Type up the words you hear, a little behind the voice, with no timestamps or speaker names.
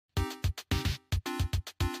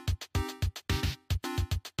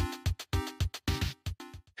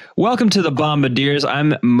Welcome to the Bombadiers.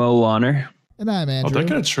 I'm Mo Lawner. And I'm Andrew. Oh,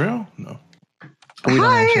 did I get a trail? No.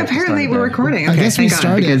 Hi, apparently we're recording. Okay, I guess we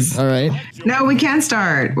started. Because, all right. No, we can't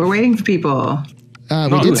start. We're waiting for people.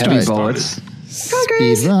 We did heavy start. bullets.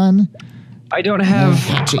 Speed run. I don't have.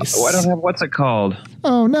 Chase. I don't have. What's it called?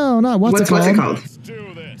 Oh no, not what's it called?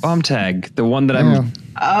 Bomb tag. The one that I'm.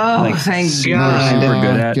 Oh, thank super God.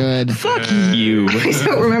 good at. Good. Fuck you. I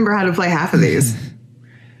don't remember how to play half of these.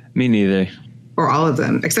 Me neither. Or all of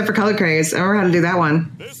them, except for Color Craze. I don't remember how to do that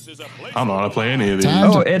one. I don't know how to play any of these. Time.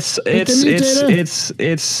 Oh, it's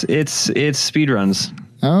speed runs.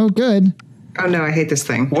 Oh, good. Oh no, I hate this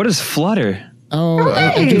thing. What is flutter? Oh,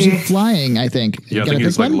 it gives you flying, I think. Yeah, I You think gotta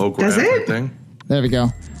it's pick like one? local Does it? thing. There we go.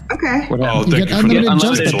 Okay. Oh, You thank get you for the unlimited jump,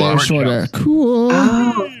 unlimited but they're large shorter. jumps. Cool.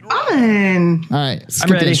 Oh, fun. All right, skip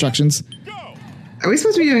the ready. instructions. Are we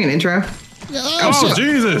supposed to be doing an intro? Oh,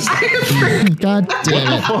 Jesus. God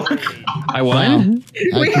damn it. I won.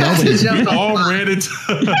 We have to Nobody. jump We all off. ran into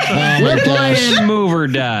Oh my gosh. And move or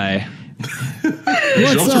die.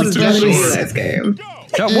 What's Jumps up, are too buddies? short. This game.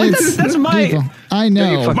 No, what? That's my. People. I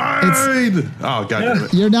know. fuck- Mine. Oh, God damn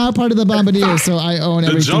it. You're now part of the Bombardiers, so I own The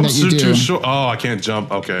everything that jumps you are do. too short. Oh, I can't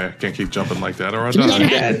jump. Okay, I can't keep jumping like that or I Give me die.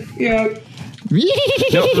 that. Yeah.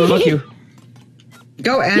 No, fuck you.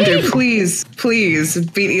 Go, Andrew, please, please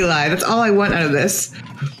beat Eli. That's all I want out of this.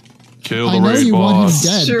 Kill I the know raid you want him boss.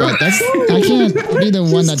 dead, Sure. but I can't be the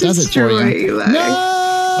one that does it for Destroy you. Eli. No!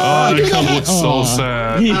 Oh, Give that me cup looks so Aw,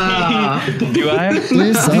 sad. Do I?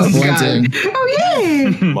 Disappointing. Oh, yay.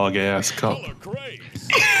 Mug ass cup.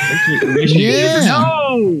 Yeah.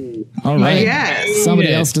 No. All right. Yes. Somebody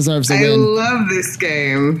Yeah. else deserves a I win. love this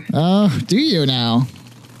game. Oh, do you now?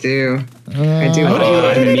 Do. I do.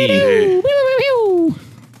 Oh, me.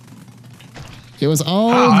 It was all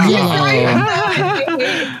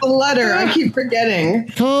yellow. Flutter. I keep forgetting.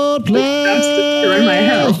 Cold That's destroying my play.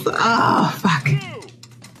 health. Oh, fuck.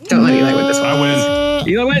 Don't let Eli win this one. I win.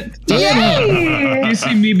 You know what? Yay! You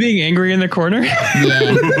see me being angry in the corner?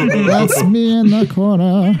 Yeah, that's me in the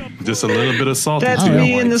corner. Just a little bit of salty. That's I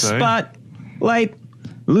me in might the say. spotlight,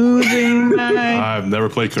 losing my I've never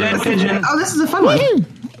played dead Curve. pigeon. Oh, this is a fun one. Woo.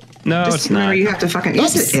 No, Just it's not. remember you have to fucking.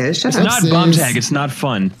 Yes, Oops. it is. Shut It's up. not bomb Oopsies. tag. It's not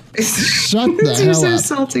fun. Shut the You're so hell up.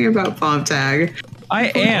 salty about bomb tag. I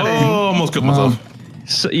am. Oh, almost killed myself.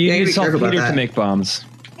 So you Yeah, need be careful about saltpeter to that. make bombs.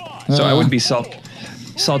 So I would be salty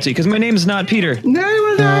because my name's not Peter. No, I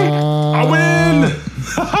will die. I win!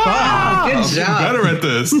 Good I'm job. better at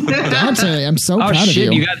this. Dante, I'm so Oh proud of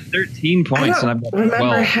shit! you. You got 13 I points, and I've don't got remember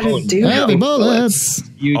 12. how to do Heavy that. bullets.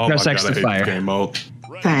 You Oh press my X God, I to hate fire. game mode.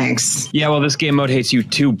 Thanks. Yeah, well, this game mode hates you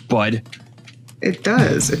too, bud. It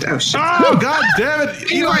does. Oh shit. Oh, God damn it.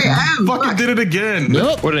 Here I am. Fucking Fuck. did it again.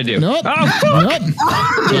 Nope. What did I do? Nope. Oh, fuck!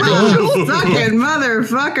 Nope. Fucking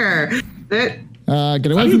motherfucker. It. Get How away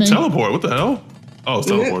do from you me. teleport? What the hell? Oh, it's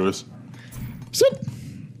teleporters. Zoop.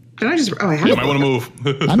 Did I just? Oh, I have. You might want to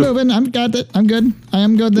move. I'm moving. I'm got it. I'm good. I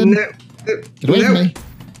am good then. No. Get away from me.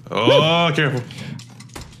 Oh, careful.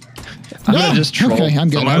 I'm No. gonna just troll. Okay, I'm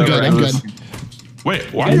good. Somebody I'm good. I'm gotta- good. Wait,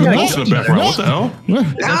 why are you Yeah. walking in the background? What the hell? Oh,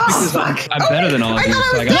 Because fuck. I'm better than all of you,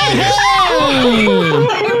 so I got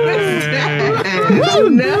Oh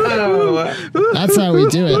no. That's how we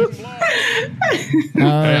do it. All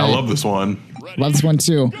Hey, I right. love this one. Love this one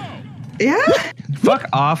too. Yeah. Fuck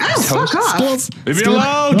off, Oh, toast. fuck off. Skills. Leave me Skills.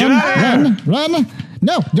 alone. Get out of here. Run.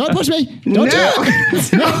 No, don't push me. Don't do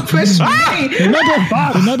it. Don't push me.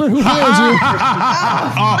 Remember who hired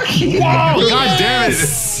you. Whoa, God damn it.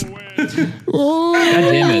 Oh,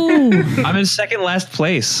 God damn it. I'm in second last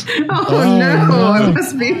place. Oh no. It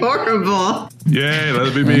must be horrible. Yeah, let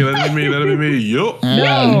it be me. Let it be me. Let it be me. Yup.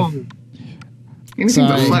 No! Anything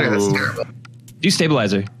but Sorry. flutter. That's terrible. Do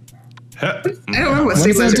stabilizer. I don't remember what What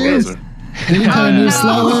does that stabilizer do? is. Any player moves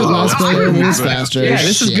no. slower, last player moves faster. Yeah,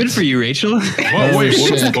 this is Shit. good for you, Rachel. Well, wait,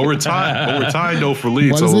 shit. but we're tied though for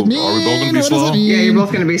lead. What So does it mean? are we both gonna be What does slow? it mean? Yeah, you're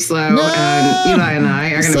both going to be slow, No. and Eli and I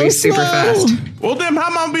are going to So be super slow. fast. Well, then how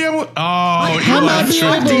am I be able? Oh, How you am I left be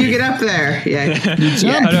trick able- Do me. you get up there? Yeah.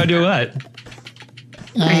 Jump. How do I do what?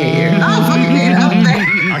 I hate you. Oh, fucking get up there.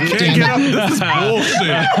 I can't get up. This is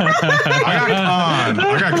bullshit.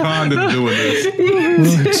 I got conned into doing this.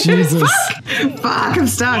 Oh, Jesus. Fuck, I'm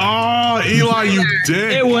stuck. Oh, Eli, you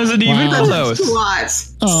dick. It wasn't even Wow. close. What?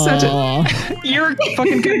 Such a. Aw. You're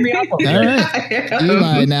fucking cutting me off. All right.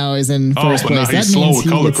 Eli now is in first but now place. he's That slow means with he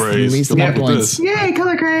color gets the craze. least Good amount luck of with points. this. Yay,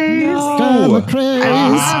 color craze. Color craze. I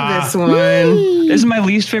love this one. This is my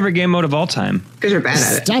least favorite game mode of all time. Because you're bad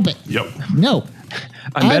at it. Stop it. Yep. No.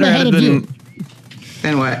 I'm better ahead at of it you. than.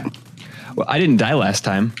 Then what? Well, I didn't die last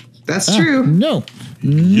time. That's true. No.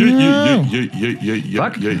 Yeah.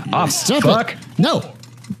 Fuck off. Stop Fuck. it. No.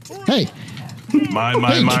 Hey. Mine. Ooh,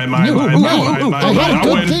 I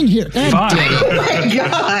good win. thing here. God damn it. Oh my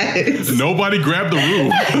god. Nobody grabbed the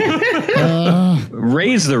roof.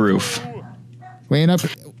 Raise the roof. Wait up.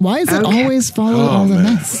 Why does it always follow all the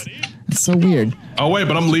mess? It's so weird. Oh wait,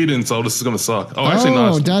 but I'm leading, so this is gonna suck. Oh, actually,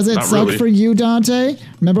 no. Does it not suck really. for you, Dante?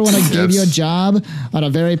 Remember when I gave you a Yes. job on a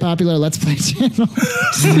very popular Let's Play channel?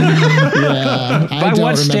 Yeah, I By don't what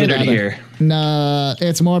remember standard that. here? Nah,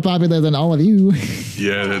 it's more popular than all of you,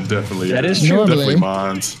 Yeah, that definitely. That is is true. Definitely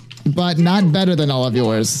Normally. mine. but not better than all of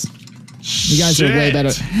yours. You guys are way better.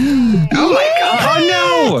 Oh my god. Oh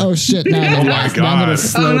no! Oh shit! Now I'm Oh my lost. Now I'm gonna God.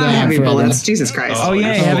 slow Oh, not down heavy forever. bullets. Jesus Christ. Oh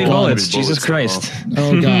yeah, heavy God. bullets. Heavy Jesus bullets, Christ.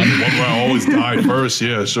 Oh god. One where I always die first.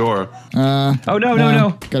 Yeah, sure. Oh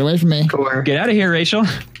no. Get away from me. Core. Get out of here, Rachel.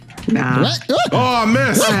 Nah. What? Oh. Oh, I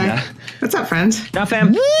missed. Hi. What's up, friend? Now,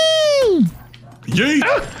 fam. Woo! Yeet.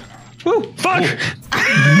 Woo, fuck!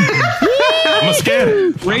 I'm a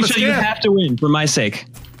scared. Rachel, you have to win for my sake.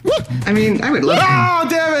 I mean, I would love to. Oh,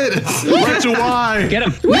 damn it! Rachel, why? Get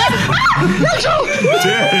him. Damn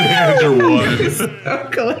it, Andrew won. Oh,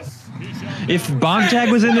 cool. If Bogtag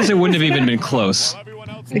was in this, it wouldn't have even been close.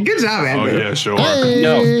 Good job, Oh Andrew. yeah, sure. Hey.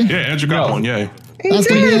 No. Yeah, Andrew got No. one. Yay. That's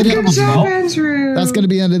gonna be it. Good job, Oh. Andrew. That's going to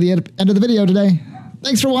be the end of the video today.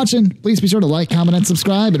 Thanks for watching. Please be sure to like, comment, and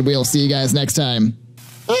subscribe, and we'll see you guys next time.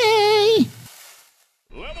 Bye!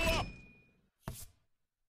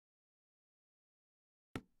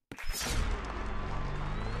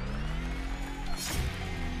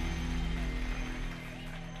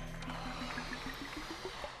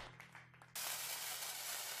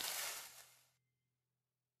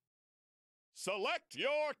 Select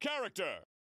your character.